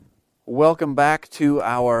Welcome back to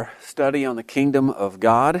our study on the kingdom of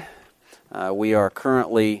God. We are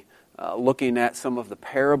currently looking at some of the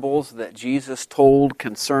parables that Jesus told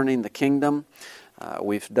concerning the kingdom.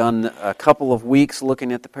 We've done a couple of weeks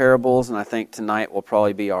looking at the parables, and I think tonight will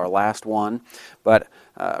probably be our last one. But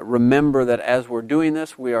remember that as we're doing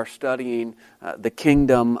this, we are studying the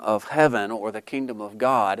kingdom of heaven or the kingdom of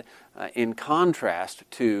God in contrast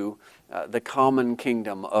to the common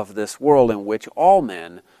kingdom of this world in which all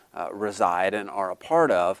men reside and are a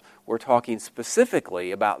part of. We're talking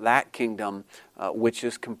specifically about that kingdom which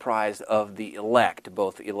is comprised of the elect,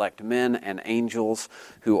 both elect men and angels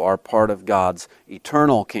who are part of God's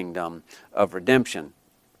eternal kingdom of redemption.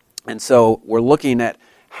 And so we're looking at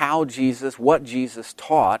what Jesus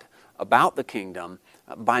taught about the kingdom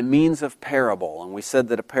by means of parable. And we said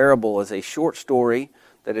that a parable is a short story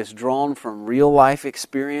that is drawn from real-life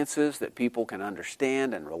experiences that people can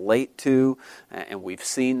understand and relate to, and we've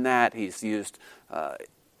seen that. He's used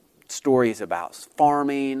stories about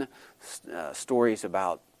farming, stories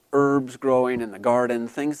about herbs growing in the garden,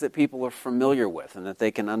 things that people are familiar with and that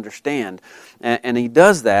they can understand. And he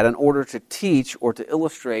does that in order to teach or to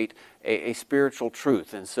illustrate a spiritual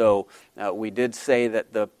truth. And so we did say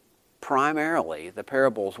that primarily the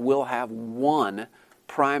parables will have one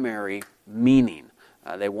primary meaning.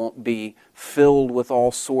 They won't be filled with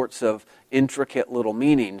all sorts of intricate little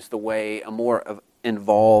meanings the way a more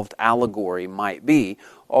involved allegory might be.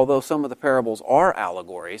 Although some of the parables are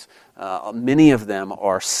allegories, many of them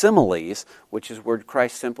are similes, which is where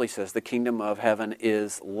Christ simply says the kingdom of heaven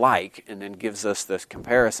is like, and then gives us this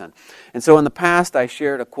comparison. And so in the past I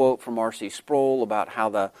shared a quote from R.C. Sproul about how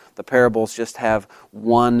the parables just have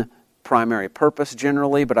one primary purpose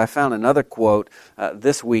generally, but I found another quote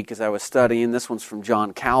this week as I was studying. This one's from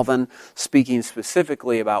John Calvin, speaking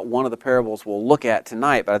specifically about one of the parables we'll look at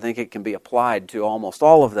tonight, but I think it can be applied to almost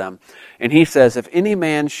all of them. And he says, "If any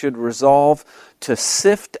man should resolve to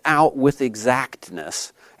sift out with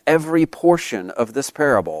exactness every portion of this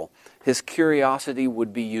parable, his curiosity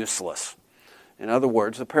would be useless." In other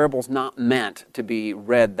words, the parable's not meant to be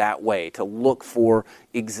read that way, to look for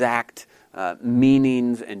exact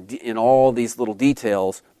meanings and in all these little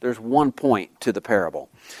details. There's one point to the parable.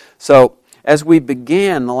 So as we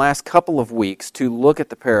began the last couple of weeks to look at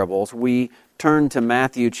the parables, we turned to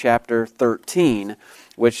Matthew chapter 13,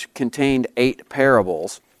 which contained 8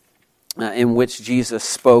 parables in which Jesus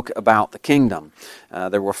spoke about the kingdom.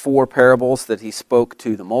 There were 4 parables that he spoke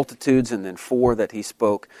to the multitudes, and then 4 that he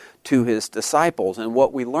spoke to his disciples. And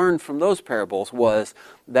what we learned from those parables was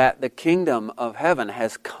that the kingdom of heaven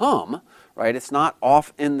has come. Right? It's not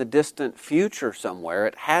off in the distant future somewhere.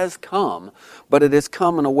 It has come, but it has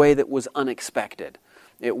come in a way that was unexpected.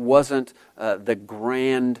 It wasn't the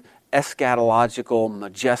grand, eschatological,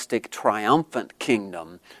 majestic, triumphant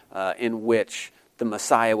kingdom in which the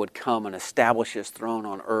Messiah would come and establish his throne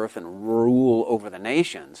on earth and rule over the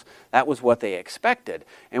nations. That was what they expected.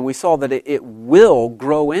 And we saw that it will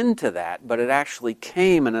grow into that, but it actually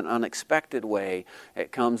came in an unexpected way.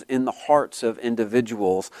 It comes in the hearts of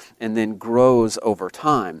individuals and then grows over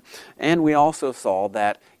time. And we also saw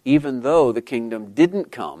that even though the kingdom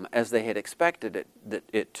didn't come as they had expected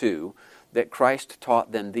it to, that Christ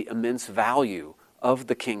taught them the immense value of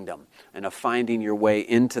the kingdom and of finding your way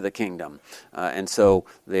into the kingdom. And so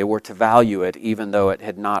they were to value it even though it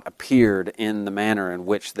had not appeared in the manner in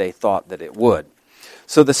which they thought that it would.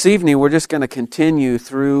 So this evening we're just going to continue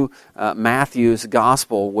through Matthew's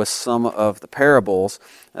gospel with some of the parables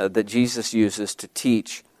that Jesus uses to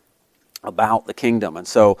teach about the kingdom. And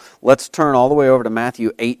so let's turn all the way over to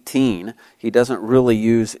Matthew 18. He doesn't really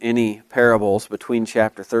use any parables between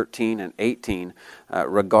chapter 13 and 18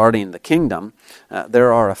 regarding the kingdom.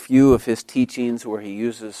 There are a few of his teachings where he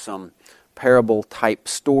uses some parable-type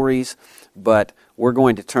stories, but we're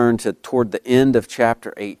going to turn toward the end of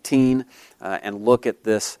chapter 18 and look at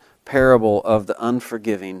this parable of the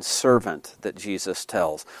unforgiving servant that Jesus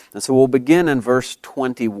tells. And so we'll begin in verse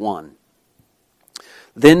 21.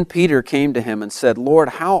 Then Peter came to him and said, "Lord,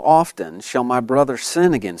 how often shall my brother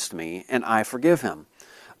sin against me, and I forgive him?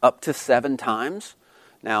 Up to 7 times?"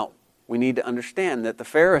 Now, we need to understand that the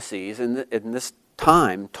Pharisees in this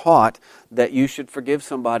time taught that you should forgive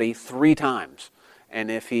somebody 3 times.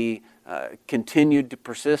 And if he continued to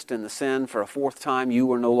persist in the sin for a 4th time, you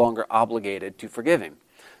were no longer obligated to forgive him.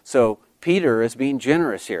 So Peter is being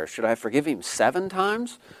generous here. Should I forgive him 7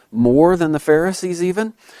 times? More than the Pharisees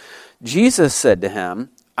even? Jesus said to him,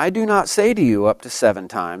 "I do not say to you up to 7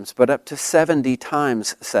 times, but up to 70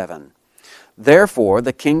 times 7. Therefore,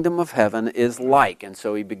 the kingdom of heaven is like, and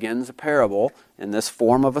so he begins a parable in this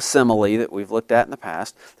form of a simile that we've looked at in the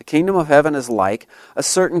past. The kingdom of heaven is like a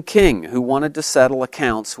certain king who wanted to settle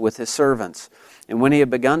accounts with his servants. And when he had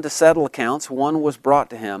begun to settle accounts, one was brought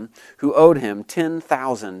to him who owed him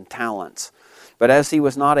 10,000 talents. But as he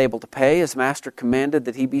was not able to pay, his master commanded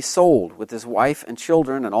that he be sold with his wife and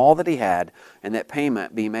children and all that he had, and that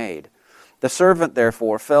payment be made. The servant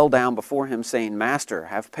therefore fell down before him, saying, Master,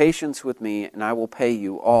 have patience with me, and I will pay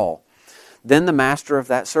you all. Then the master of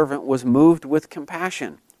that servant was moved with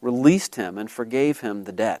compassion, released him, and forgave him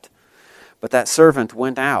the debt. But that servant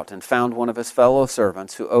went out and found one of his fellow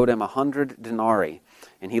servants who owed him 100 denarii.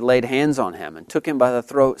 And he laid hands on him and took him by the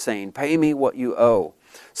throat, saying, Pay me what you owe.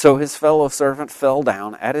 So his fellow servant fell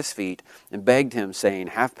down at his feet and begged him, saying,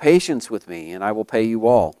 Have patience with me, and I will pay you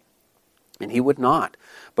all. And he would not,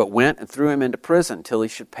 but went and threw him into prison till he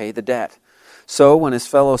should pay the debt. So when his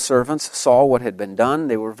fellow servants saw what had been done,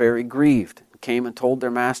 they were very grieved, and came and told their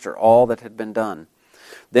master all that had been done.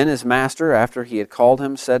 Then his master, after he had called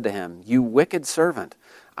him, said to him, You wicked servant,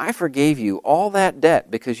 I forgave you all that debt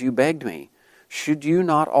because you begged me. Should you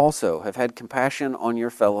not also have had compassion on your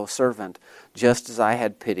fellow servant, just as I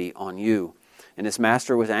had pity on you? And his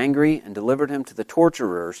master was angry and delivered him to the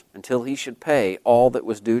torturers until he should pay all that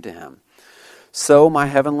was due to him. So my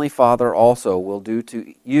heavenly Father also will do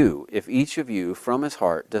to you, if each of you from his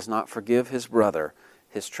heart does not forgive his brother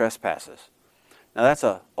his trespasses. Now that's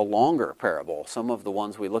a longer parable. Some of the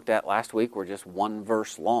ones we looked at last week were just one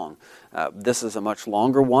verse long. This is a much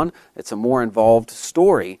longer one. It's a more involved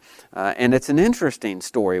story, and it's an interesting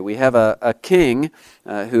story. We have a king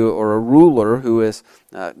or a ruler who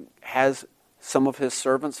has some of his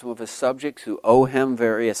servants, some of his subjects who owe him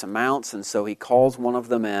various amounts, and so he calls one of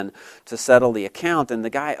them in to settle the account, and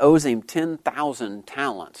the guy owes him 10,000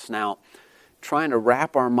 talents. Now, trying to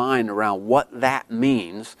wrap our mind around what that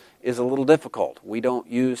means is a little difficult. We don't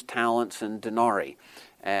use talents and denarii,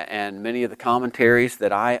 and many of the commentaries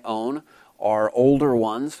that I own are older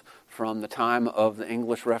ones from the time of the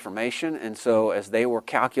English Reformation, and so as they were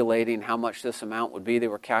calculating how much this amount would be, they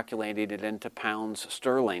were calculating it into pounds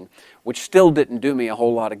sterling, which still didn't do me a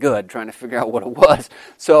whole lot of good trying to figure out what it was.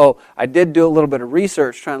 So I did do a little bit of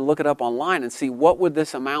research trying to look it up online and see what would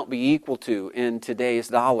this amount be equal to in today's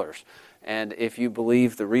dollars. And if you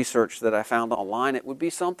believe the research that I found online, it would be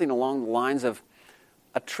something along the lines of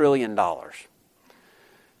 $1 trillion.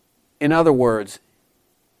 In other words,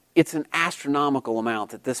 it's an astronomical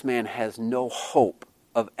amount that this man has no hope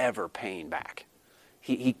of ever paying back.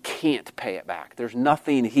 He can't pay it back. There's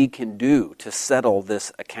nothing he can do to settle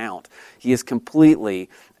this account. He is completely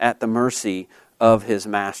at the mercy of his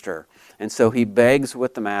master. And so he begs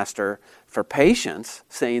with the master for patience,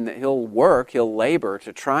 saying that he'll labor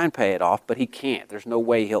to try and pay it off, but he can't. There's no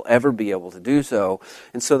way he'll ever be able to do so.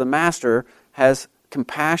 And so the master has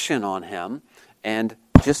compassion on him and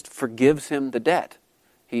just forgives him the debt.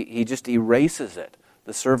 He just erases it.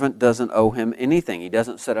 The servant doesn't owe him anything. He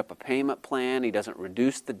doesn't set up a payment plan. He doesn't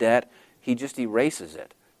reduce the debt. He just erases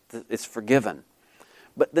it. It's forgiven.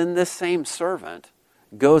 But then this same servant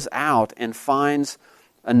goes out and finds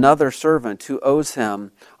another servant who owes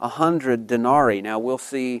him 100 denarii. Now we'll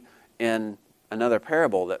see in another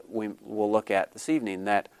parable that we will look at this evening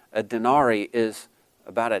that a denarii is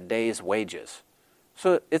about a day's wages.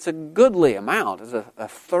 So it's a goodly amount. It's a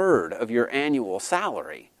third of your annual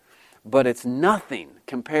salary. But it's nothing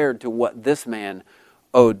compared to what this man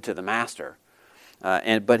owed to the master.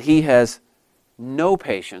 But he has no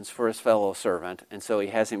patience for his fellow servant, and so he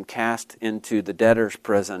has him cast into the debtor's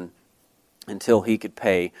prison until he could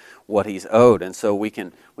pay what he's owed. And so we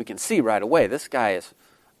can see right away this guy is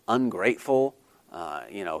ungrateful.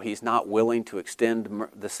 He's not willing to extend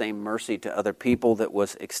the same mercy to other people that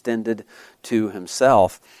was extended to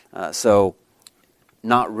himself. So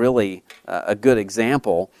not really a good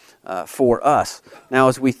example for us. Now,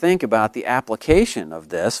 as we think about the application of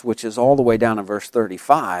this, which is all the way down in verse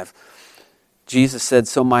 35, Jesus said,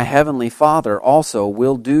 So my heavenly Father also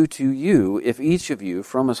will do to you if each of you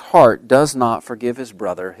from his heart does not forgive his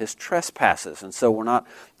brother his trespasses. And so we're not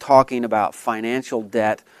talking about financial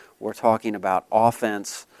debt. We're talking about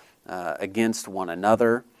offense against one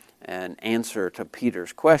another, an answer to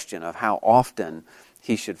Peter's question of how often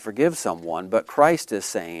he should forgive someone. But Christ is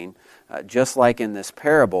saying, just like in this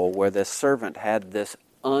parable where this servant had this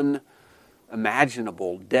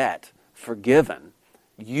unimaginable debt forgiven,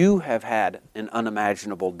 you have had an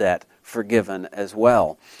unimaginable debt forgiven as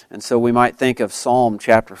well. And so we might think of Psalm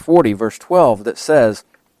chapter 40, verse 12, that says,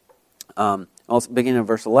 Also, beginning of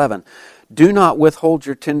verse 11, do not withhold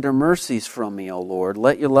your tender mercies from me, O Lord.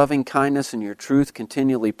 Let your loving kindness and your truth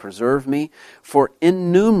continually preserve me. For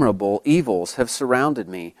innumerable evils have surrounded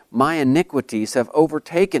me. My iniquities have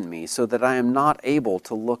overtaken me, so that I am not able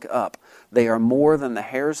to look up. They are more than the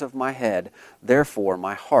hairs of my head. Therefore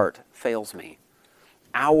my heart fails me.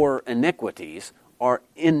 Our iniquities are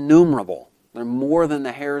innumerable. They're more than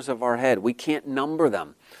the hairs of our head. We can't number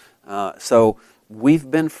them. So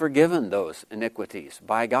we've been forgiven those iniquities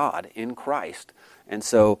by God in Christ. And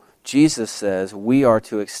so Jesus says we are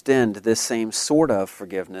to extend this same sort of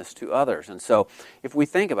forgiveness to others. And so if we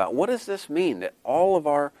think about, what does this mean, that all of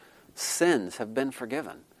our sins have been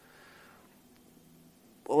forgiven?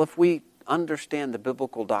 Well, if we understand the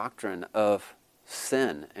biblical doctrine of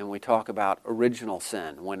sin, and we talk about original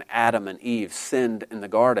sin, when Adam and Eve sinned in the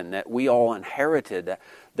garden, that we all inherited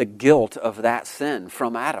the guilt of that sin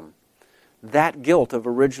from Adam. That guilt of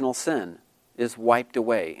original sin is wiped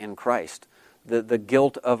away in Christ. The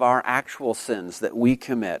guilt of our actual sins that we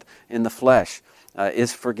commit in the flesh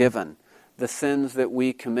is forgiven. The sins that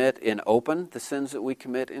we commit in open, the sins that we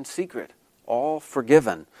commit in secret, all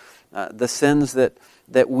forgiven. The sins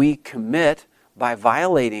that we commit by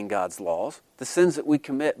violating God's laws, the sins that we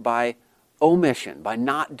commit by omission, by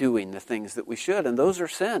not doing the things that we should, and those are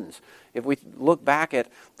sins. If we look back at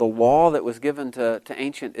the law that was given to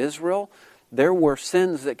ancient Israel, there were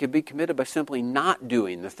sins that could be committed by simply not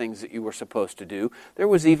doing the things that you were supposed to do. There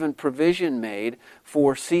was even provision made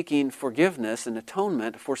for seeking forgiveness and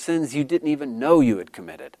atonement for sins you didn't even know you had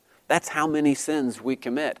committed. That's how many sins we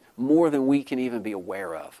commit, more than we can even be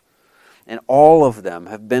aware of. And all of them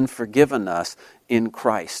have been forgiven us in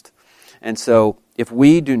Christ. And so if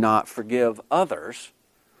we do not forgive others,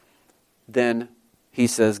 then he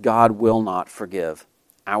says God will not forgive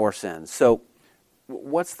our sins. So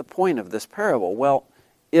what's the point of this parable? Well,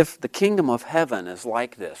 if the kingdom of heaven is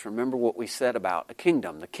like this, remember what we said about a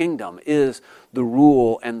kingdom. The kingdom is the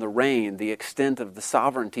rule and the reign, the extent of the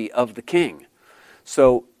sovereignty of the king.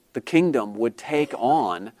 So the kingdom would take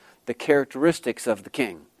on the characteristics of the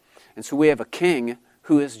king. And so we have a king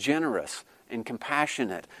who is generous and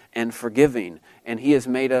compassionate and forgiving, and he has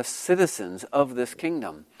made us citizens of this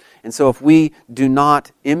kingdom. And so if we do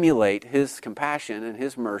not emulate his compassion and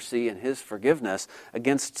his mercy and his forgiveness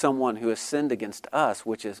against someone who has sinned against us,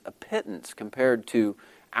 which is a pittance compared to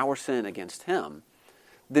our sin against him,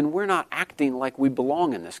 then we're not acting like we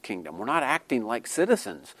belong in this kingdom. We're not acting like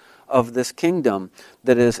citizens of this kingdom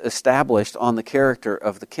that is established on the character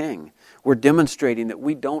of the king. We're demonstrating that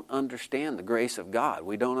we don't understand the grace of God.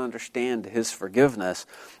 We don't understand his forgiveness,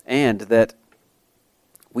 and that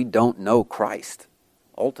we don't know Christ,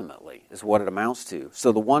 ultimately, is what it amounts to.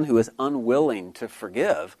 So the one who is unwilling to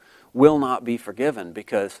forgive will not be forgiven,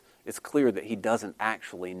 because it's clear that he doesn't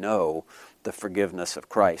actually know the forgiveness of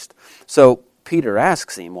Christ. So Peter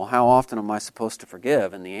asks him, well, how often am I supposed to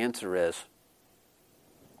forgive? And the answer is,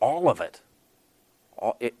 all of it.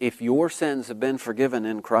 If your sins have been forgiven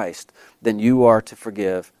in Christ, then you are to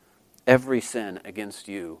forgive every sin against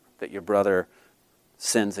you that your brother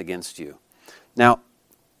sins against you. Now,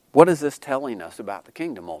 what is this telling us about the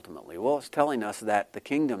kingdom ultimately? Well, it's telling us that the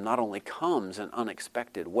kingdom not only comes in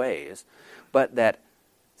unexpected ways, but that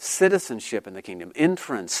citizenship in the kingdom,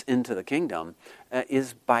 entrance into the kingdom,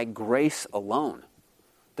 is by grace alone.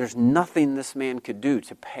 There's nothing this man could do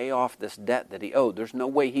to pay off this debt that he owed. There's no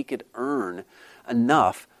way he could earn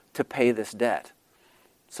enough to pay this debt.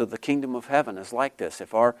 So the kingdom of heaven is like this.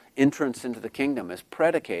 If our entrance into the kingdom is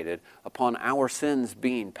predicated upon our sins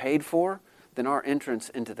being paid for, then our entrance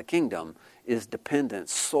into the kingdom is dependent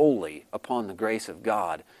solely upon the grace of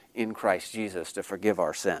God in Christ Jesus to forgive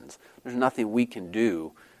our sins. There's nothing we can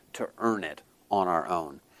do to earn it on our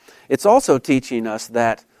own. It's also teaching us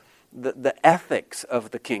that the ethics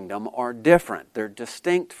of the kingdom are different. They're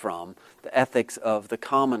distinct from the ethics of the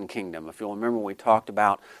common kingdom. If you'll remember, we talked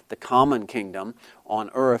about the common kingdom on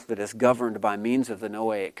earth that is governed by means of the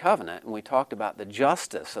Noahic covenant, and we talked about the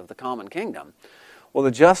justice of the common kingdom. Well,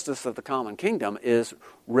 the justice of the common kingdom is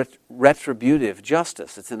retributive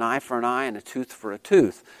justice. It's an eye for an eye and a tooth for a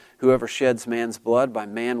tooth. Whoever sheds man's blood, by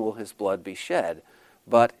man will his blood be shed.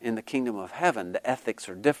 But in the kingdom of heaven, the ethics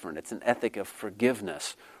are different. It's an ethic of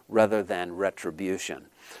forgiveness rather than retribution.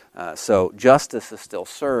 So justice is still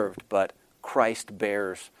served, but Christ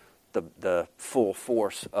bears the full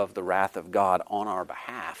force of the wrath of God on our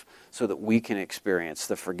behalf so that we can experience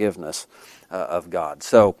the forgiveness of God.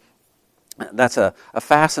 So that's a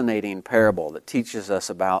fascinating parable that teaches us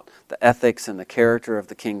about the ethics and the character of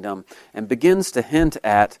the kingdom and begins to hint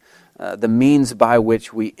at the means by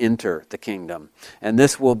which we enter the kingdom. And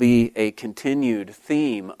this will be a continued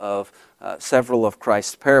theme of several of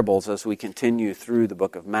Christ's parables as we continue through the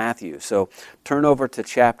book of Matthew. So turn over to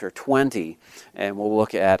chapter 20 and we'll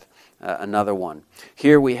look at another one.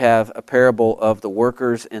 Here we have a parable of the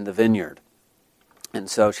workers in the vineyard. And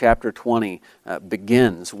so chapter 20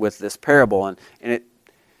 begins with this parable. And it,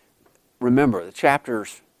 remember, the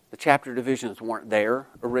chapter divisions weren't there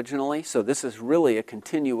originally, so this is really a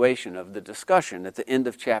continuation of the discussion at the end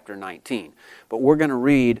of chapter 19. But we're going to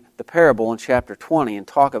read the parable in chapter 20 and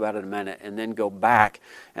talk about it a minute, and then go back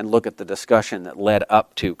and look at the discussion that led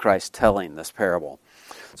up to Christ telling this parable.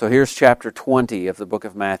 So here's chapter 20 of the book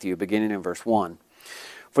of Matthew, beginning in verse 1.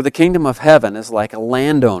 For the kingdom of heaven is like a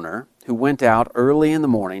landowner who went out early in the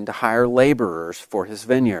morning to hire laborers for his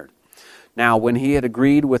vineyard. Now, when he had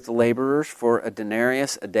agreed with the laborers for a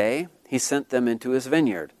denarius a day, he sent them into his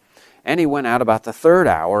vineyard. And he went out about the third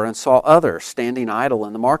hour and saw others standing idle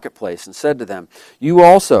in the marketplace and said to them, You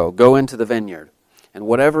also go into the vineyard, and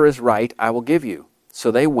whatever is right I will give you. So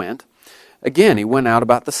they went. Again he went out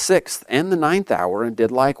about the 6th and the 9th hour and did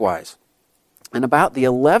likewise. And about the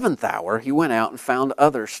 11th hour he went out and found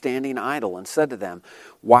others standing idle and said to them,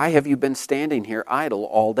 Why have you been standing here idle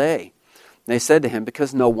all day? They said to him,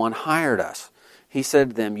 Because no one hired us. He said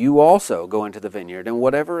to them, You also go into the vineyard, and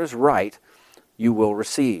whatever is right you will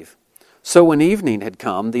receive. So when evening had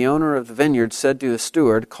come, the owner of the vineyard said to his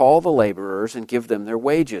steward, Call the laborers and give them their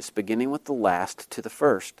wages, beginning with the last to the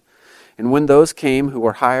first. And when those came who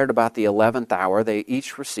were hired about the 11th hour, they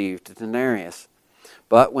each received a denarius.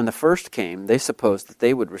 But when the first came, they supposed that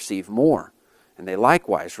they would receive more, and they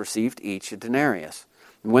likewise received each a denarius.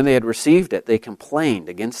 And when they had received it, they complained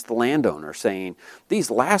against the landowner, saying,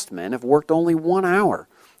 These last men have worked only 1 hour,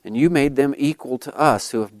 and you made them equal to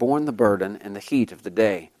us who have borne the burden and the heat of the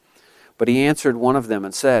day. But he answered one of them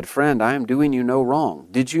and said, Friend, I am doing you no wrong.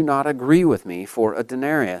 Did you not agree with me for a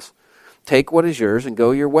denarius? Take what is yours and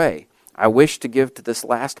go your way. I wish to give to this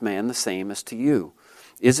last man the same as to you.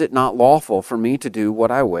 Is it not lawful for me to do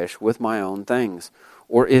what I wish with my own things?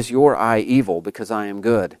 Or is your eye evil because I am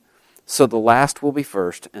good? So the last will be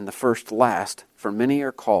first, and the first last, for many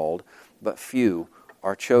are called, but few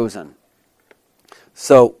are chosen.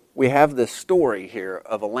 So we have this story here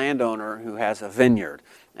of a landowner who has a vineyard.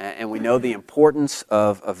 And we know the importance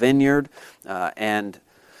of a vineyard and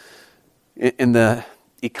in the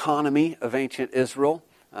economy of ancient Israel.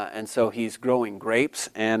 And so he's growing grapes,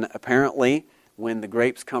 and apparently when the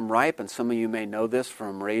grapes come ripe, and some of you may know this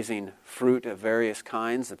from raising fruit of various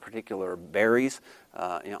kinds, the particular berries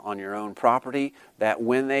on your own property, that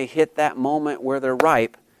when they hit that moment where they're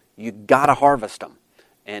ripe, you got to harvest them.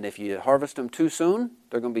 And if you harvest them too soon,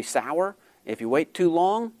 they're going to be sour. If you wait too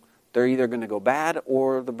long, they're either going to go bad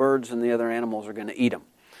or the birds and the other animals are going to eat them.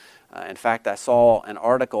 In fact, I saw an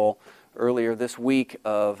article earlier this week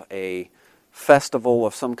of a festival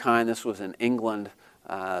of some kind. This was in England,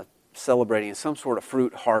 celebrating some sort of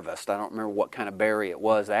fruit harvest. I don't remember what kind of berry it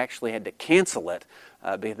was. They actually had to cancel it.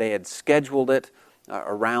 They had scheduled it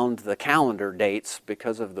around the calendar dates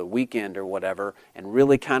because of the weekend or whatever, and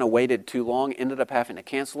really kind of waited too long, ended up having to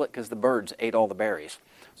cancel it because the birds ate all the berries,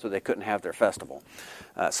 so they couldn't have their festival.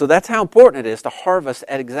 So that's how important it is to harvest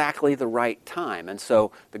at exactly the right time. And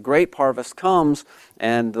so the grape harvest comes,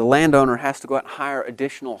 and the landowner has to go out and hire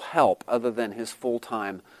additional help other than his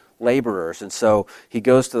full-time laborers. And so he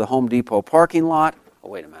goes to the Home Depot parking lot. Oh,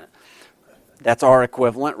 wait a minute. That's our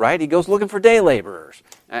equivalent, right? He goes looking for day laborers.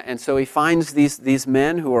 And so he finds these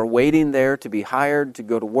men who are waiting there to be hired to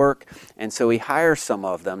go to work. And so he hires some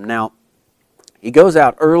of them. Now, he goes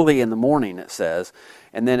out early in the morning, it says,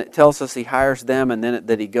 and then it tells us he hires them, and then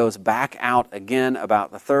that he goes back out again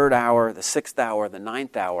about the 3rd hour, the 6th hour, the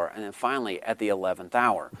 9th hour, and then finally at the 11th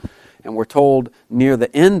hour. And we're told near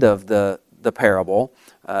the end of the parable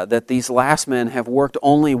that these last men have worked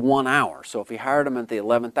only 1 hour. So if he hired them at the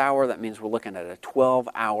 11th hour, that means we're looking at a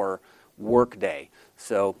 12-hour work day.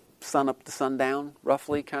 So sun up to sundown,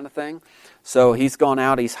 roughly, kind of thing. So he's gone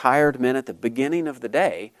out, he's hired men at the beginning of the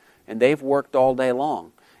day, and they've worked all day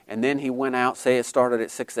long. And then he went out, say it started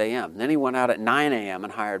at 6 a.m. Then he went out at 9 a.m.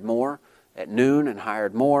 and hired more, at noon and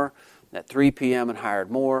hired more, at 3 p.m. and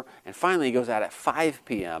hired more, and finally he goes out at 5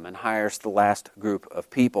 p.m. and hires the last group of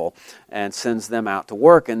people and sends them out to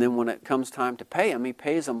work. And then when it comes time to pay them, he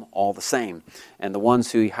pays them all the same. And the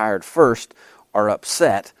ones who he hired first are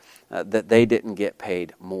upset that they didn't get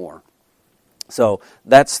paid more. So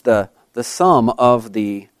that's the sum of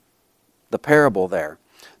the parable there.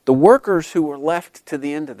 The workers who were left to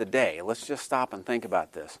the end of the day, let's just stop and think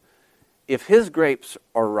about this. if his grapes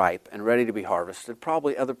are ripe and ready to be harvested,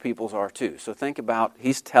 probably other people's are too. So think about,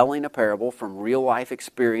 he's telling a parable from real life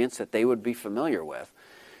experience that they would be familiar with.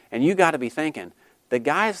 And you got to be thinking, the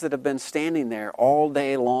guys that have been standing there all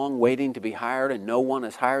day long waiting to be hired and no one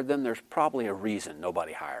has hired them, there's probably a reason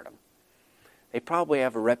nobody hired them. They probably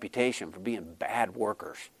have a reputation for being bad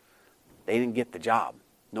workers. They didn't get the job.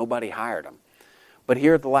 Nobody hired them. But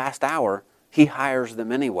here at the last hour, he hires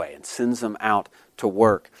them anyway and sends them out to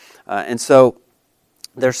work. And so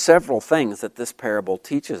there's several things that this parable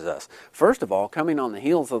teaches us. First of all, coming on the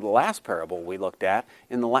heels of the last parable we looked at,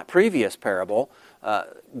 in the previous parable,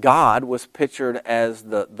 God was pictured as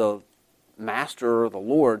the master or the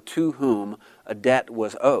Lord to whom a debt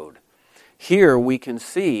was owed. Here we can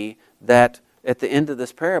see that at the end of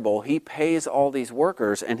this parable, he pays all these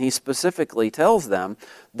workers, and he specifically tells them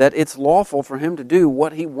that it's lawful for him to do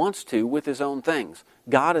what he wants to with his own things.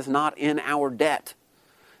 God is not in our debt.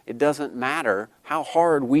 It doesn't matter how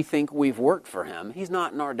hard we think we've worked for him. He's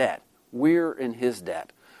not in our debt. We're in his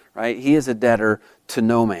debt, right? He is a debtor to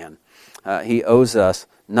no man. He owes us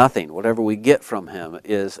nothing. Whatever we get from him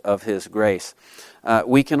is of his grace.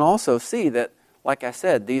 We can also see that, like I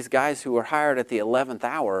said, these guys who were hired at the 11th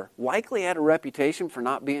hour likely had a reputation for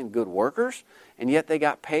not being good workers, and yet they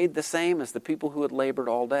got paid the same as the people who had labored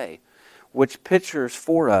all day, which pictures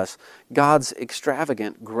for us God's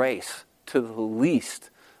extravagant grace to the least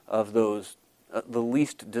of those, the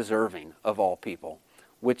least deserving of all people,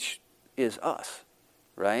 which is us,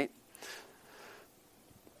 right?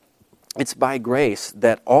 It's by grace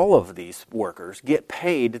that all of these workers get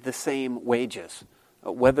paid the same wages.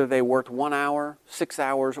 Whether they worked 1 hour, 6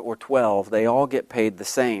 hours, or 12, they all get paid the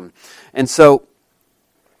same. And so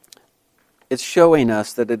it's showing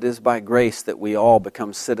us that it is by grace that we all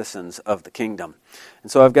become citizens of the kingdom.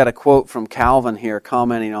 And so I've got a quote from Calvin here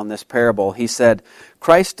commenting on this parable. He said,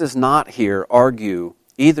 "Christ does not here argue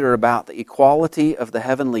either about the equality of the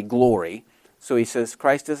heavenly glory." So he says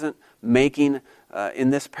Christ isn't making, in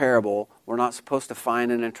this parable, we're not supposed to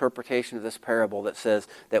find an interpretation of this parable that says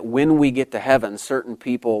that when we get to heaven, certain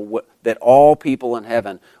people, that all people in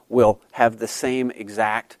heaven will have the same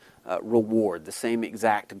exact reward, the same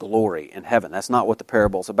exact glory in heaven. That's not what the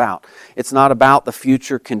parable's about. It's not about the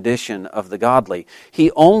future condition of the godly.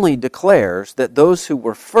 He only declares that those who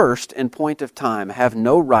were first in point of time have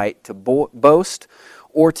no right to boast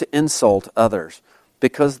or to insult others,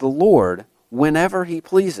 because the Lord, whenever he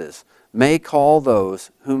pleases, may call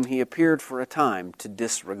those whom he appeared for a time to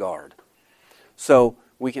disregard. So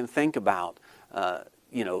we can think about,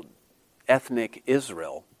 ethnic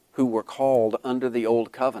Israel, who were called under the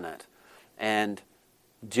Old Covenant, and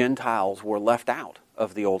Gentiles were left out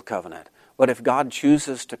of the Old Covenant. But if God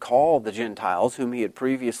chooses to call the Gentiles, whom he had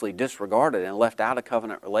previously disregarded and left out of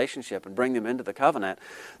covenant relationship, and bring them into the covenant,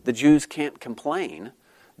 the Jews can't complain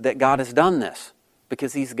that God has done this,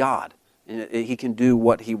 because he's God. He can do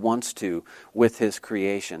what he wants to with his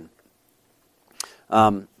creation.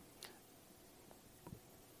 Now,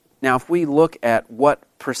 if we look at what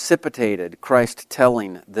precipitated Christ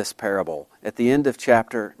telling this parable, at the end of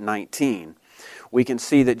chapter 19, we can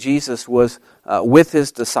see that Jesus was with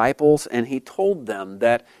his disciples, and he told them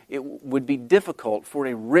that it would be difficult for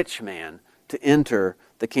a rich man to enter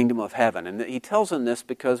the kingdom of heaven. And he tells them this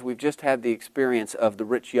because we've just had the experience of the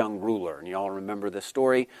rich young ruler. And you all remember the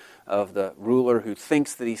story of the ruler who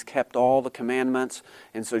thinks that he's kept all the commandments.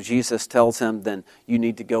 And so Jesus tells him, then you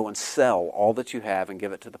need to go and sell all that you have and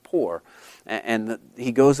give it to the poor. And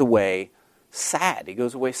he goes away sad. He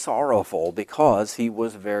goes away sorrowful because he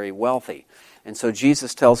was very wealthy. And so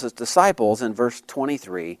Jesus tells his disciples in verse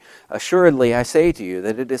 23, "Assuredly I say to you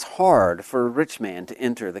that it is hard for a rich man to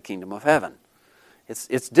enter the kingdom of heaven."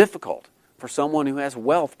 It's difficult for someone who has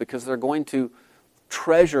wealth, because they're going to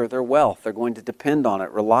treasure their wealth. They're going to depend on it,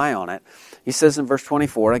 rely on it. He says in verse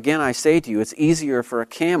 24, "Again I say to you, it's easier for a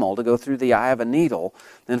camel to go through the eye of a needle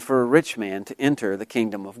than for a rich man to enter the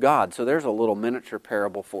kingdom of God." So there's a little miniature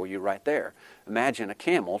parable for you right there. Imagine a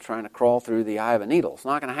camel trying to crawl through the eye of a needle. It's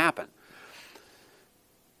not going to happen.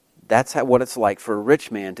 That's what it's like for a rich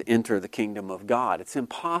man to enter the kingdom of God. It's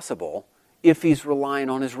impossible if he's relying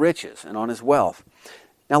on his riches and on his wealth.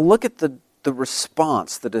 Now look at the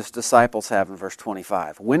response that his disciples have in verse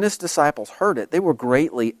 25. "When his disciples heard it, they were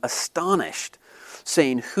greatly astonished,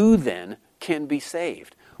 saying, 'Who then can be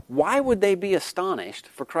saved?'" Why would they be astonished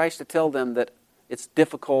for Christ to tell them that it's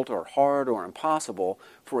difficult or hard or impossible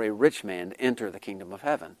for a rich man to enter the kingdom of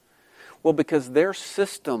heaven? Well, because their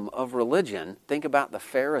system of religion, think about the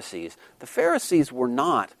Pharisees. The Pharisees were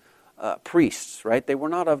not priests, right? They were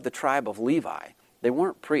not of the tribe of Levi. They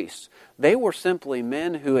weren't priests. They were simply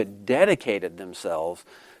men who had dedicated themselves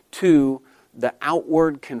to the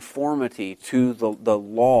outward conformity to the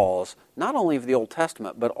laws, not only of the Old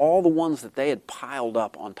Testament, but all the ones that they had piled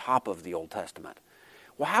up on top of the Old Testament.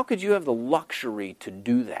 Well, how could you have the luxury to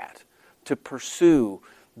do that, to pursue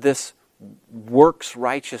this works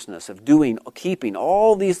righteousness of keeping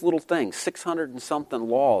all these little things, 600 and something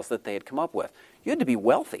laws that they had come up with? You had to be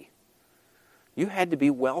wealthy. You had to be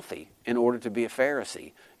wealthy in order to be a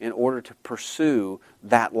Pharisee, in order to pursue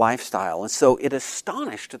that lifestyle. And so it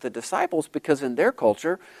astonished the disciples because in their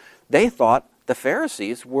culture, they thought the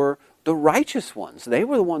Pharisees were the righteous ones. They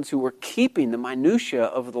were the ones who were keeping the minutiae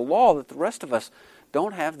of the law that the rest of us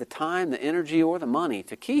don't have the time, the energy, or the money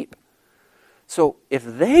to keep. So if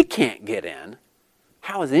they can't get in,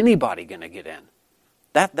 how is anybody going to get in?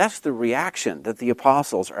 That's the reaction that the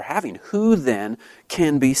apostles are having. Who then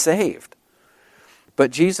can be saved?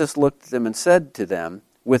 But Jesus looked at them and said to them,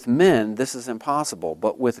 with men this is impossible,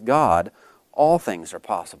 but with God all things are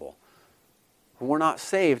possible. We're not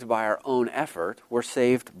saved by our own effort, we're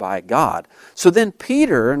saved by God. So then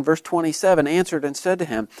Peter, in verse 27, answered and said to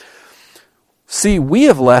him, see, we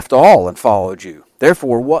have left all and followed you.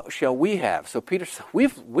 Therefore, what shall we have? So Peter said,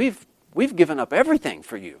 we've given up everything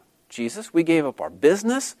for you, Jesus. We gave up our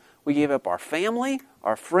business, we gave up our family,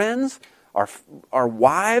 our friends, our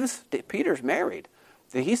wives. Peter's married.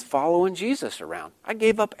 He's following Jesus around. I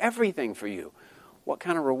gave up everything for you. What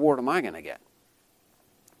kind of reward am I going to get?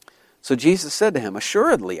 So Jesus said to him,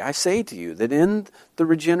 assuredly, I say to you that in the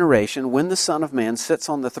regeneration, when the Son of Man sits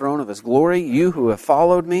on the throne of his glory, you who have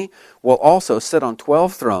followed me will also sit on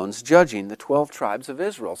 12 thrones, judging the 12 tribes of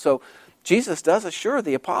Israel. So Jesus does assure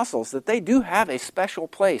the apostles that they do have a special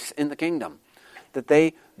place in the kingdom, that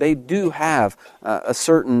they do have a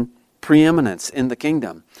certain preeminence in the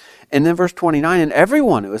kingdom. And then verse 29, and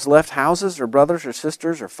everyone who has left houses or brothers or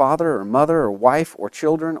sisters or father or mother or wife or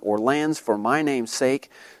children or lands for my name's sake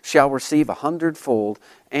shall receive 100-fold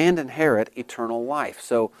and inherit eternal life.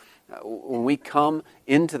 So when we come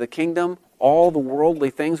into the kingdom, all the worldly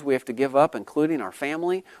things we have to give up, including our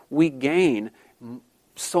family, we gain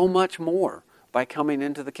so much more by coming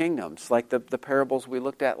into the kingdom. It's like the parables we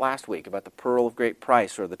looked at last week about the pearl of great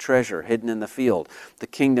price or the treasure hidden in the field. The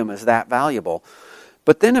kingdom is that valuable.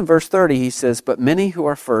 But then in verse 30 he says, but many who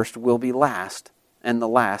are first will be last, and the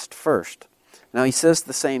last first. Now he says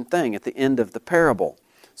the same thing at the end of the parable.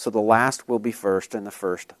 So the last will be first, and the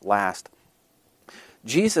first last.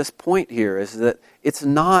 Jesus' point here is that it's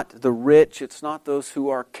not the rich, it's not those who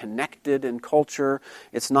are connected in culture,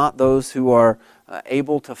 it's not those who are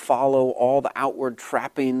able to follow all the outward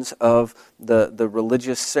trappings of the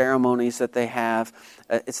religious ceremonies that they have.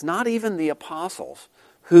 It's not even the apostles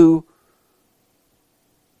who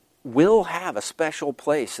will have a special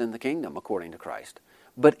place in the kingdom according to Christ.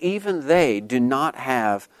 But even they do not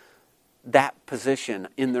have that position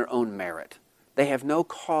in their own merit. They have no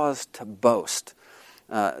cause to boast.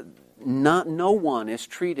 No one is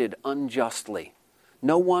treated unjustly.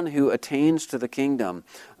 No one who attains to the kingdom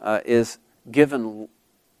is given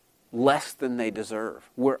less than they deserve.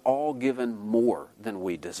 We're all given more than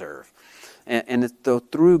we deserve. And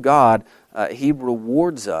through God, He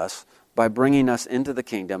rewards us by bringing us into the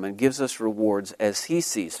kingdom and gives us rewards as He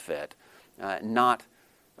sees fit, not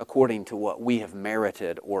according to what we have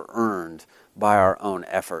merited or earned by our own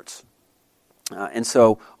efforts. And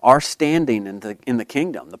so our standing in the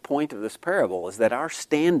kingdom, the point of this parable is that our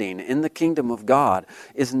standing in the kingdom of God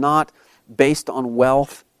is not based on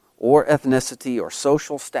wealth or ethnicity or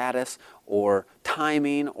social status or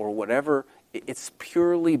timing or whatever. It's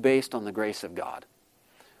purely based on the grace of God.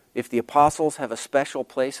 If the apostles have a special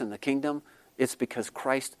place in the kingdom, it's because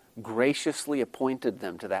Christ graciously appointed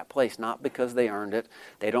them to that place, not because they earned it.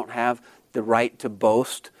 They don't have the right to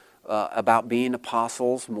boast about being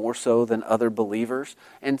apostles more so than other believers.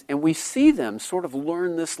 And we see them sort of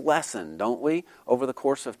learn this lesson, don't we, over the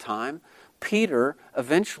course of time. Peter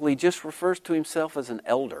eventually just refers to himself as an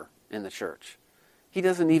elder in the church. He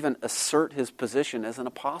doesn't even assert his position as an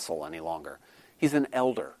apostle any longer. He's an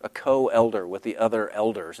elder, a co-elder with the other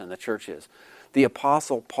elders in the churches. The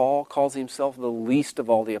apostle Paul calls himself the least of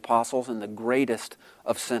all the apostles and the greatest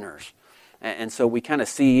of sinners. And so we kind of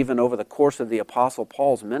see even over the course of the apostle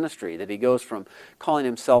Paul's ministry that he goes from calling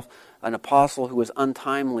himself an apostle who was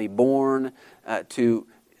untimely born to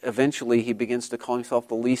eventually he begins to call himself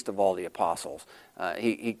the least of all the apostles.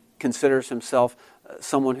 He considers himself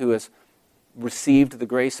someone who is received the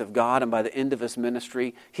grace of God, and by the end of his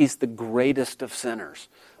ministry, he's the greatest of sinners.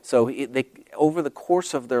 So over the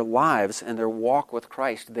course of their lives and their walk with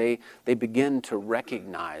Christ, they begin to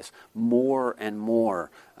recognize more and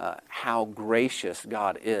more how gracious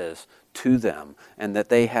God is to them, and that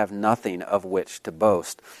they have nothing of which to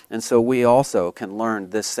boast. And so we also can learn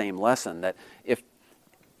this same lesson, that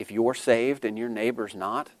if you're saved and your neighbor's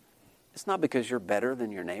not, it's not because you're better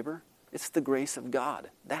than your neighbor. It's the grace of God.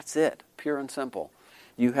 That's it, pure and simple.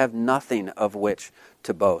 You have nothing of which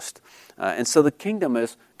to boast. And so the kingdom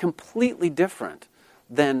is completely different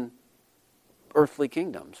than earthly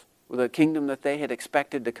kingdoms. The kingdom that they had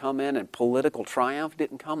expected to come in and political triumph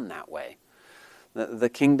didn't come that way. The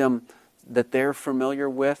kingdom that they're familiar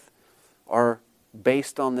with are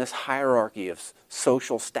based on this hierarchy of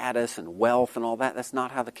social status and wealth and all that. That's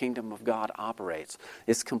not how the kingdom of God operates.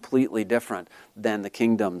 It's completely different than the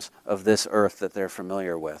kingdoms of this earth that they're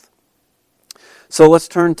familiar with. So let's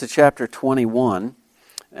turn to chapter 21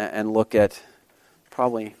 and look at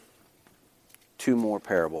probably two more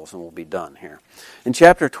parables, and we'll be done here. In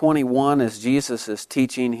chapter 21, as Jesus is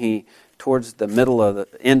teaching, towards the middle of the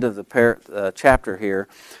end of the chapter here,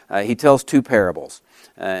 he tells two parables.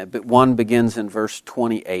 But one begins in verse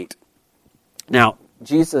 28. Now,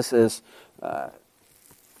 Jesus is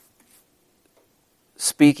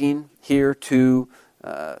speaking here to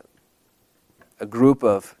a group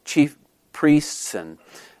of chief priests and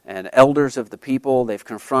elders of the people. They've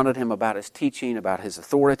confronted him about his teaching, about his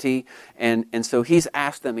authority. And so he's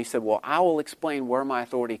asked them, he said, well, I will explain where my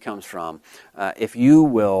authority comes from if you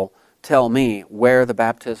will tell me where the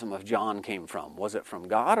baptism of John came from. Was it from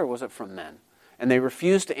God or was it from men? And they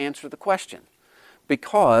refuse to answer the question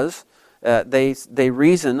because they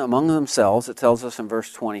reason among themselves, it tells us in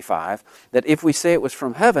verse 25, that if we say it was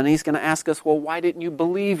from heaven, he's going to ask us, well, why didn't you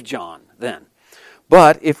believe John then?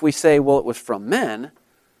 But if we say, well, it was from men,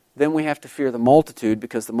 then we have to fear the multitude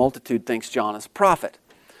because the multitude thinks John is a prophet.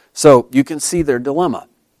 So you can see their dilemma.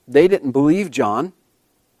 They didn't believe John,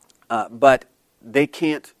 but they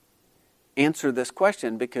can't answer this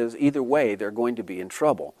question because either way they're going to be in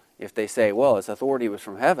trouble. If they say, well, his authority was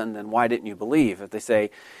from heaven, then why didn't you believe? If they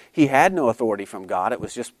say he had no authority from God, it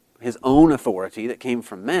was just his own authority that came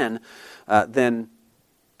from men, then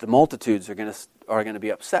the multitudes are going to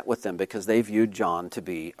be upset with them because they viewed John to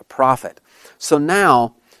be a prophet. So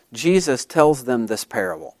now Jesus tells them this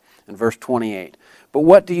parable in verse 28. But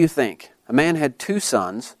what do you think? A man had 2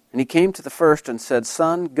 sons, and he came to the first and said,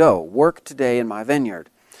 Son, go, work today in my vineyard.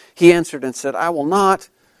 He answered and said, I will not.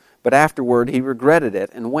 But afterward he regretted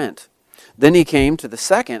it and went. Then he came to the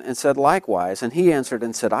second and said likewise, and he answered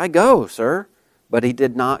and said, I go, sir. But he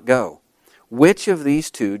did not go. Which of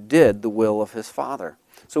these 2 did the will of his father?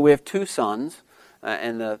 So we have 2 sons,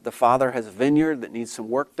 and the father has a vineyard that needs some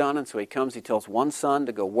work done, and so he comes, he tells one son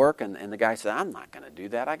to go work, and the guy says, I'm not going to do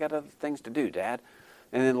that. I got other things to do, Dad.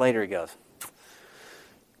 And then later he goes,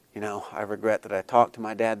 I regret that I talked to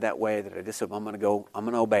my dad that way, that I just said, I'm going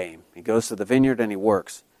to obey him. He goes to the vineyard and he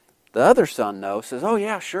works. The other son, though, says, oh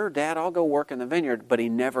yeah, sure, Dad, I'll go work in the vineyard, but he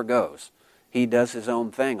never goes. He does his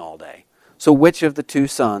own thing all day. So which of the 2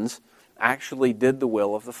 sons actually did the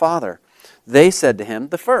will of the father? They said to him,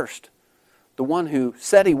 the first, the one who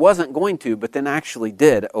said he wasn't going to, but then actually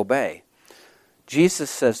did obey. Jesus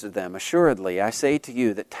says to them, assuredly, I say to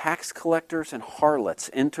you that tax collectors and harlots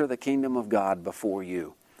enter the kingdom of God before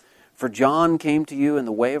you. For John came to you in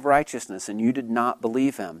the way of righteousness, and you did not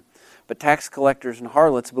believe him. But tax collectors and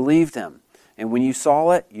harlots believed him. And when you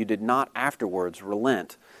saw it, you did not afterwards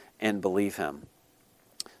relent and believe him.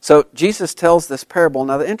 So Jesus tells this parable.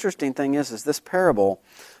 Now the interesting thing is this parable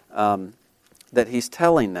that he's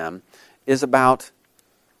telling them is about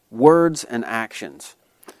words and actions.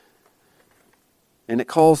 And it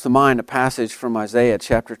calls to mind a passage from Isaiah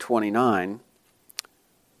chapter 29,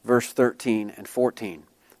 verse 13 and 14.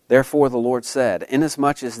 Therefore the Lord said,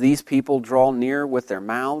 Inasmuch as these people draw near with their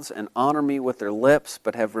mouths and honor me with their lips,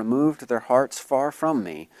 but have removed their hearts far from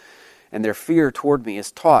me, and their fear toward me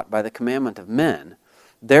is taught by the commandment of men,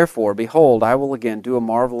 therefore, behold, I will again do a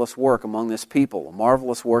marvelous work among this people, a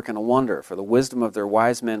marvelous work and a wonder, for the wisdom of their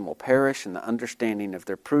wise men will perish, and the understanding of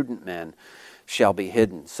their prudent men shall be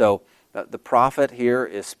hidden. So the prophet here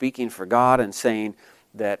is speaking for God and saying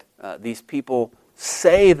that these people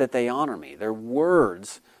say that they honor me. Their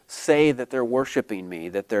words say that they're worshiping me,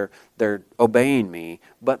 that they're obeying me,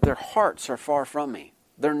 but their hearts are far from me.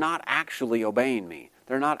 They're not actually obeying me.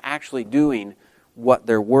 They're not actually doing what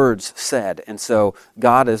their words said. And so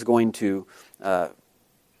God is going to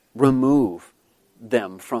remove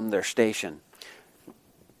them from their station.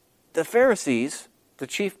 The Pharisees the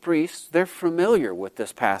chief priests, they're familiar with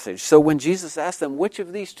this passage. So when Jesus asked them, which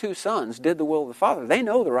of these two sons did the will of the Father, they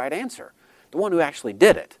know the right answer. The one who actually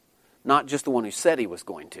did it, not just the one who said he was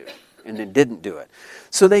going to and then didn't do it.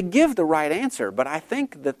 So they give the right answer, but I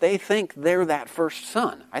think that they think they're that first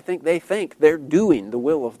son. I think they think they're doing the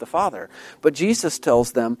will of the Father. But Jesus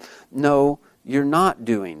tells them, no, you're not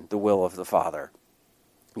doing the will of the Father.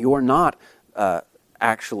 You're not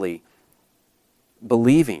actually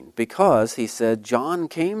believing, because he said, John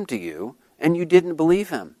came to you and you didn't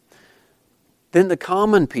believe him. Then the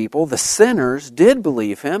common people, the sinners, did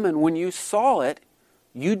believe him, and when you saw it,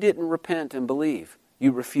 you didn't repent and believe.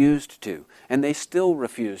 You refused to, and they still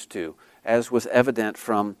refuse to, as was evident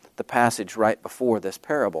from the passage right before this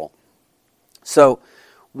parable. So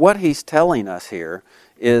what he's telling us here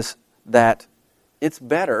is that it's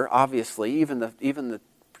better, obviously, even the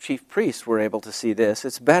chief priests were able to see this,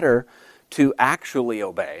 it's better to actually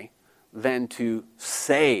obey than to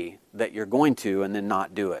say that you're going to and then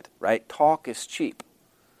not do it, right? Talk is cheap.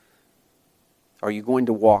 Are you going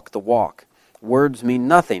to walk the walk? Words mean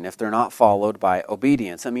nothing if they're not followed by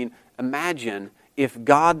obedience. I mean, imagine if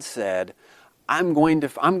God said, I'm going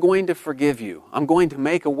to forgive you. I'm going to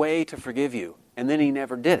make a way to forgive you. And then he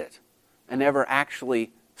never did it and never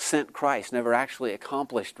actually sent Christ, never actually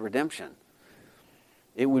accomplished redemption.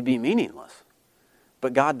 It would be meaningless.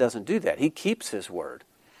 But God doesn't do that. He keeps his word.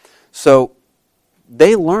 So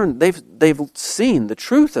they learned, they've seen the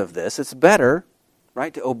truth of this. It's better,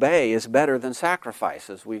 right? To obey is better than sacrifice,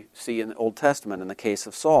 as we see in the Old Testament in the case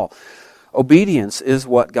of Saul. Obedience is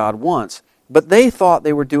what God wants. But they thought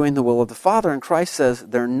they were doing the will of the Father, and Christ says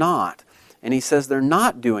they're not. And he says they're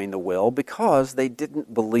not doing the will because they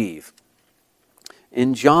didn't believe.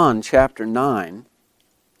 In John chapter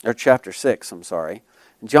 6,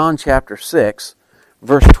 John chapter 6,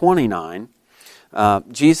 verse 29,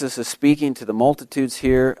 Jesus is speaking to the multitudes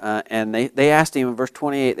here, and they asked him in verse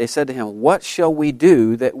 28, they said to him, what shall we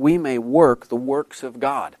do that we may work the works of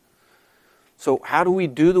God? So how do we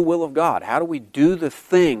do the will of God? How do we do the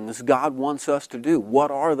things God wants us to do? What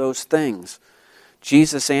are those things?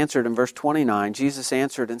 Jesus answered in verse 29, Jesus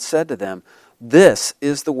answered and said to them, this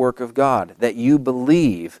is the work of God, that you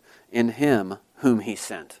believe in him whom he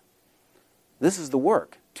sent. This is the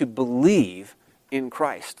work, to believe in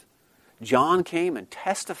Christ. John came and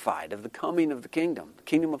testified of the coming of the kingdom. The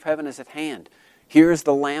kingdom of heaven is at hand. Here is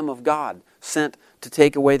the Lamb of God sent to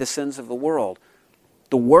take away the sins of the world.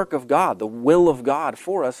 The work of God, the will of God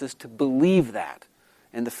for us is to believe that.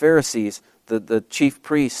 And the Pharisees, the chief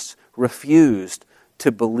priests, refused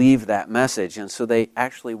to believe that message. And so they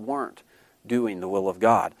actually weren't doing the will of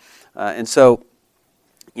God. And so,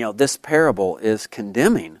 this parable is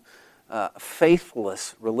condemning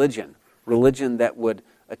faithless religion that would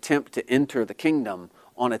attempt to enter the kingdom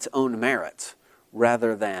on its own merits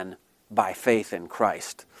rather than by faith in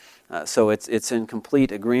Christ. So it's in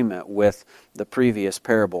complete agreement with the previous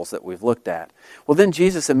parables that we've looked at. Well, then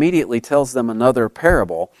Jesus immediately tells them another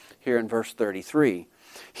parable here in verse 33.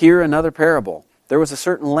 Hear another parable. There was a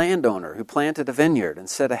certain landowner who planted a vineyard and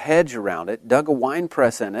set a hedge around it, dug a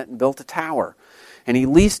winepress in it, and built a tower. And he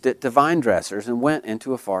leased it to vine dressers and went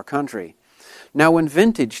into a far country. Now when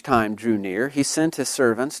vintage time drew near, he sent his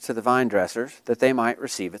servants to the vine dressers that they might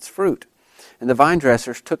receive its fruit. And the vine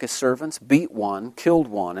dressers took his servants, beat one, killed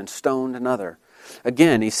one, and stoned another.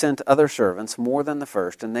 Again he sent other servants more than the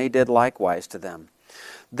first, and they did likewise to them.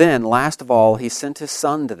 Then, last of all, he sent his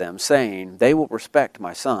son to them, saying, they will respect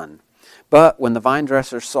my son. But when the vine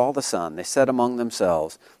dressers saw the son, they said among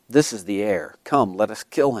themselves, this is the heir. Come, let us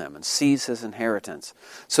kill him and seize his inheritance.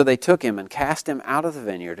 So they took him and cast him out of the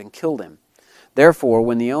vineyard and killed him. Therefore,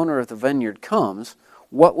 when the owner of the vineyard comes,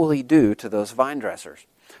 what will he do to those vine dressers?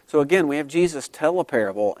 So again, we have Jesus tell a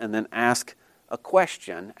parable and then ask a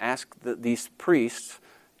question, ask these priests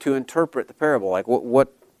to interpret the parable. Like,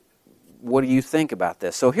 what do you think about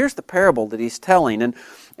this? So here's the parable that he's telling. And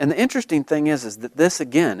the interesting thing is that this,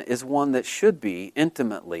 again, is one that should be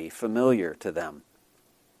intimately familiar to them.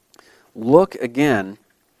 Look again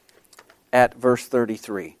at verse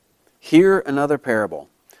 33. Hear another parable.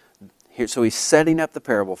 So he's setting up the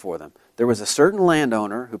parable for them. There was a certain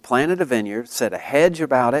landowner who planted a vineyard, set a hedge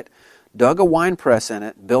about it, dug a winepress in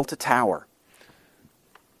it, built a tower.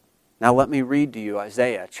 Now let me read to you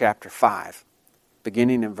Isaiah chapter 5,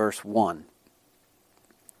 beginning in verse 1.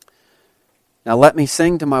 Now let me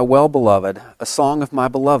sing to my well-beloved a song of my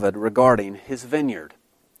beloved regarding his vineyard.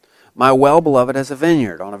 My well-beloved has a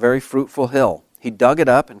vineyard on a very fruitful hill. He dug it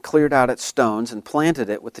up and cleared out its stones and planted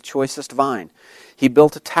it with the choicest vine. He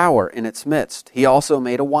built a tower in its midst. He also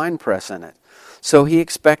made a winepress in it. So he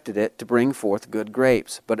expected it to bring forth good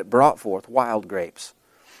grapes, but it brought forth wild grapes.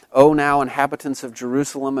 O now, inhabitants of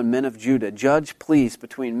Jerusalem and men of Judah, judge, please,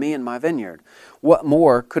 between me and my vineyard. What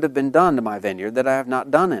more could have been done to my vineyard that I have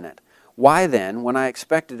not done in it? Why then, when I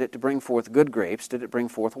expected it to bring forth good grapes, did it bring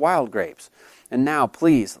forth wild grapes? And now,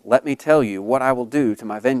 please, let me tell you what I will do to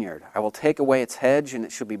my vineyard. I will take away its hedge, and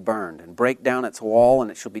it shall be burned, and break down its wall,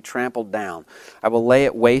 and it shall be trampled down. I will lay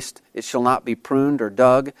it waste, it shall not be pruned or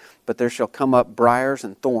dug, but there shall come up briars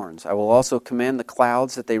and thorns. I will also command the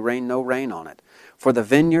clouds that they rain no rain on it. For the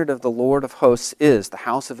vineyard of the Lord of hosts is the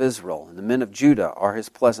house of Israel, and the men of Judah are his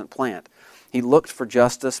pleasant plant. He looked for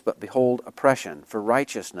justice, but behold, oppression, for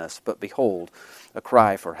righteousness, but behold, a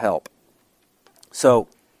cry for help. So,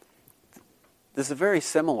 this is very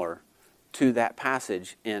similar to that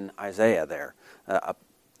passage in Isaiah there.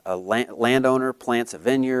 A landowner plants a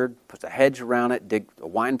vineyard, puts a hedge around it, digs a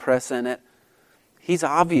wine press in it. He's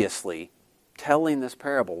obviously telling this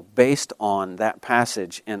parable based on that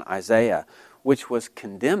passage in Isaiah, which was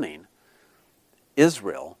condemning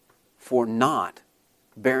Israel for not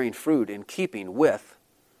bearing fruit in keeping with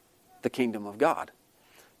the kingdom of God.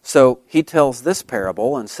 So he tells this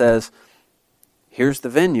parable and says, here's the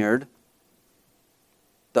vineyard.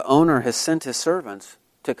 The owner has sent his servants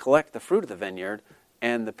to collect the fruit of the vineyard,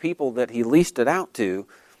 and the people that he leased it out to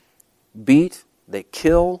beat, they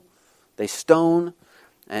kill, they stone,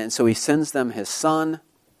 and so he sends them his son,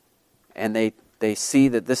 and they see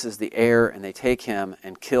that this is the heir, and they take him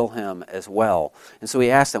and kill him as well. And so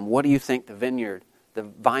he asks them, what do you think the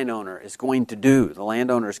vine owner is going to do, the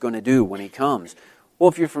landowner is going to do when he comes? Well,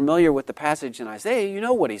 if you're familiar with the passage in Isaiah, you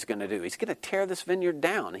know what he's going to do. He's going to tear this vineyard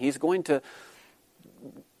down. He's going to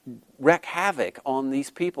wreak havoc on these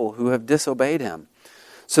people who have disobeyed him.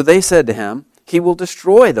 So they said to him, he will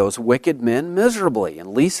destroy those wicked men miserably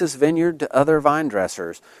and lease his vineyard to other vine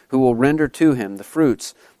dressers who will render to him the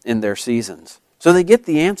fruits in their seasons. So they get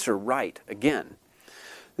the answer right again.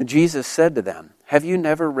 Jesus said to them, have you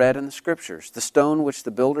never read in the Scriptures, the stone which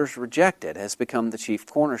the builders rejected has become the chief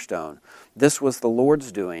cornerstone? This was the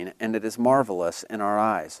Lord's doing, and it is marvelous in our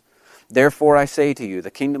eyes. Therefore I say to you,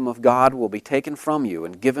 the kingdom of God will be taken from you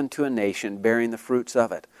and given to a nation bearing the fruits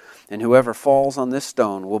of it. And whoever falls on this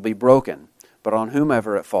stone will be broken, but on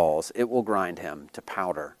whomever it falls, it will grind him to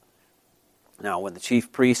powder. Now, when the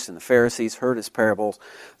chief priests and the Pharisees heard his parables,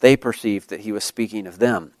 they perceived that he was speaking of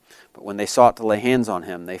them. But when they sought to lay hands on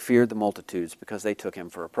him, they feared the multitudes because they took him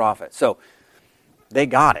for a prophet. So, they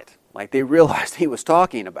got it. Like, they realized he was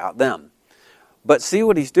talking about them. But see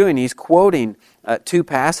what he's doing. He's quoting two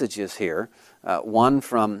passages here. One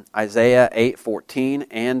from Isaiah 8:14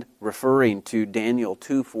 and referring to Daniel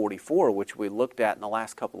 2:44, which we looked at in the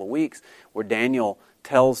last couple of weeks, where Daniel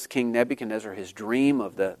tells King Nebuchadnezzar his dream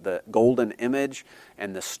of the golden image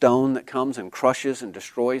and the stone that comes and crushes and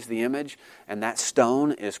destroys the image. And that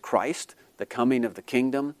stone is Christ, the coming of the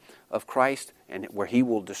kingdom of Christ, and where he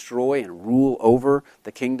will destroy and rule over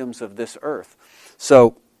the kingdoms of this earth.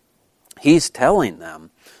 So he's telling them,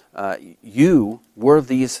 you were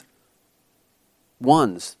these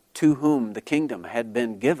ones to whom the kingdom had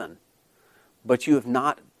been given, but you have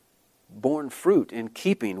not borne fruit in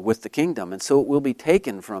keeping with the kingdom, and so it will be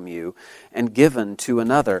taken from you and given to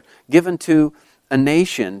another, given to a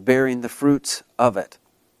nation bearing the fruits of it.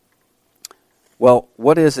 Well,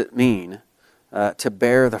 what does it mean to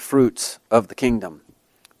bear the fruits of the kingdom?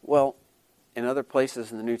 Well, in other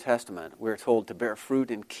places in the New Testament, we're told to bear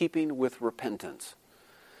fruit in keeping with repentance.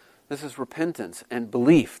 This is repentance and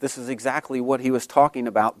belief. This is exactly what he was talking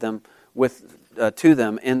about them to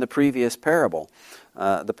them in the previous parable,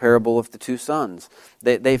 the parable of the two sons.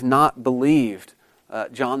 They've not believed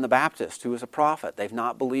John the Baptist, who was a prophet. They've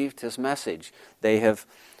not believed his message. They have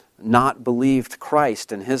not believed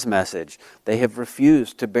Christ and his message. They have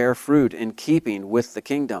refused to bear fruit in keeping with the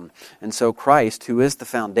kingdom. And so Christ, who is the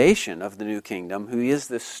foundation of the new kingdom, who is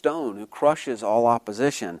this stone who crushes all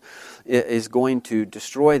opposition, is going to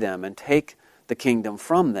destroy them and take the kingdom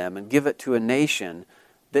from them and give it to a nation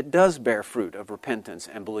that does bear fruit of repentance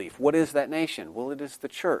and belief. What is that nation? Well, it is the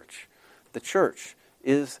church. The church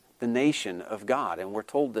is the nation of God. And we're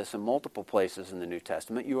told this in multiple places in the New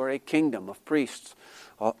Testament. You are a kingdom of priests,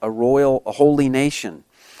 a holy nation.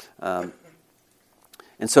 And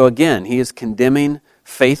so again, he is condemning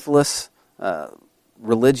faithless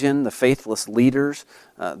religion, the faithless leaders,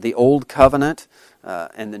 the old covenant,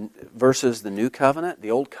 versus the new covenant.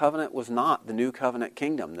 The old covenant was not the new covenant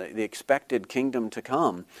kingdom. The expected kingdom to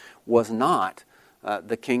come was not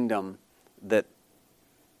the kingdom that,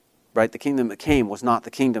 right, the kingdom that came was not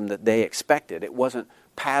the kingdom that they expected. It wasn't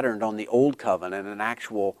patterned on the old covenant, an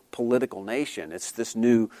actual political nation. It's this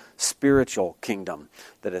new spiritual kingdom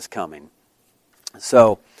that is coming.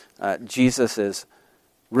 So Jesus is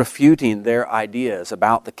refuting their ideas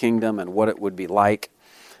about the kingdom and what it would be like.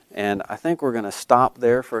 And I think we're going to stop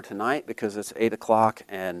there for tonight because it's 8 o'clock,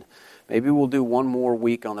 and maybe we'll do one more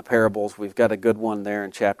week on the parables. We've got a good one there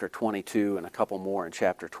in chapter 22 and a couple more in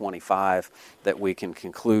chapter 25 that we can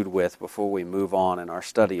conclude with before we move on in our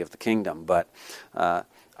study of the kingdom. But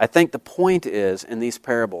I think the point is, in these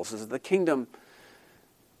parables, is the kingdom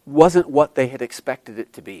wasn't what they had expected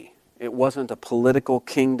it to be. It wasn't a political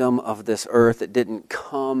kingdom of this earth. It didn't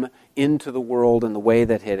come into the world in the way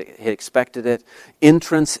that it had expected it.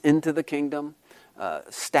 Entrance into the kingdom,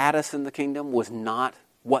 status in the kingdom was not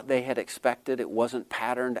what they had expected. It wasn't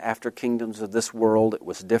patterned after kingdoms of this world. It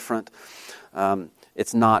was different.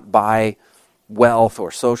 It's not by wealth or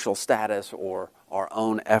social status or our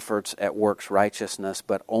own efforts at works righteousness,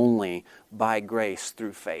 but only by grace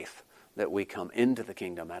through faith that we come into the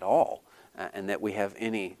kingdom at all. And that we have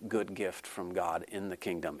any good gift from God in the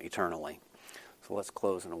kingdom eternally. So let's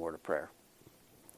close in a word of prayer.